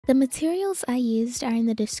The materials I used are in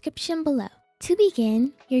the description below. To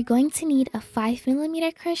begin, you're going to need a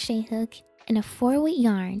 5mm crochet hook and a 4-weight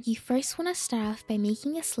yarn. You first want to start off by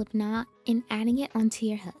making a slip knot and adding it onto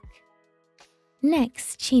your hook.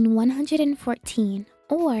 Next, chain 114,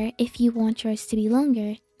 or if you want yours to be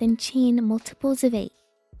longer, then chain multiples of 8.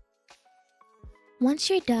 Once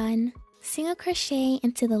you're done, single crochet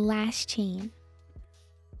into the last chain.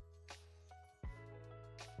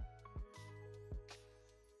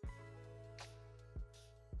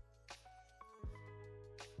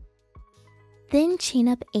 Then chain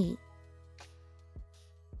up 8.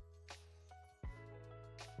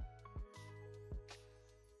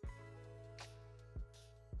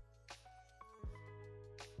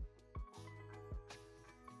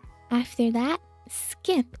 After that,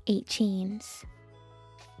 skip 8 chains.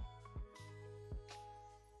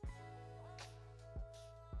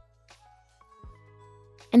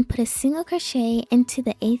 And put a single crochet into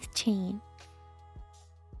the 8th chain.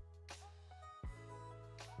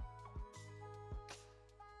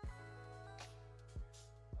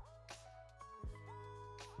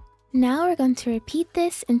 Now we're going to repeat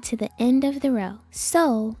this into the end of the row.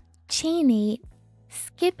 So, chain 8,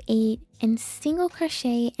 skip 8, and single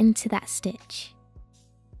crochet into that stitch.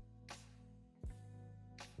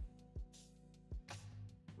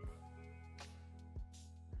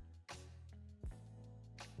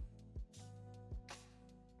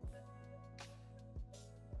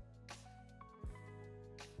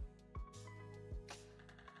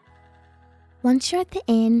 Once you're at the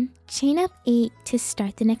end, chain up 8 to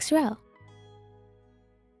start the next row.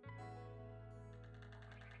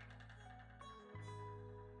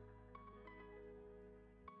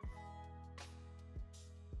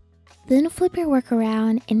 Then flip your work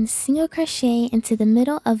around and single crochet into the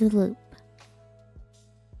middle of the loop.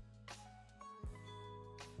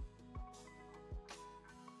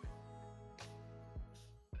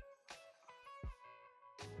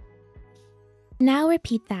 Now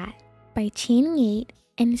repeat that by chaining 8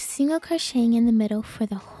 and single crocheting in the middle for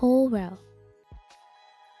the whole row.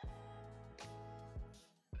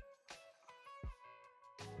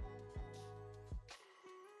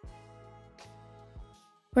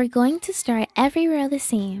 We're going to start every row the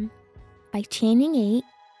same by chaining 8,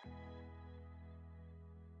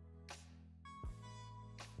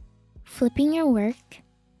 flipping your work,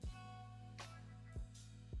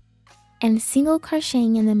 and single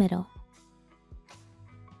crocheting in the middle.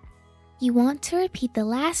 You want to repeat the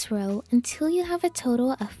last row until you have a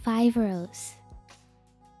total of 5 rows.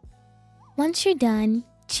 Once you're done,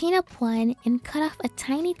 chain up 1 and cut off a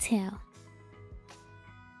tiny tail.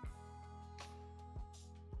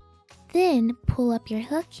 Then pull up your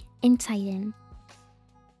hook and tighten.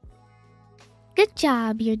 Good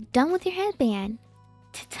job, you're done with your headband.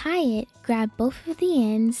 To tie it, grab both of the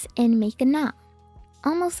ends and make a knot,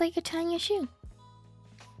 almost like you're tying your shoe.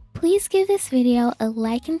 Please give this video a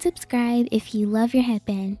like and subscribe if you love your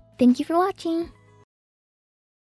headband. Thank you for watching.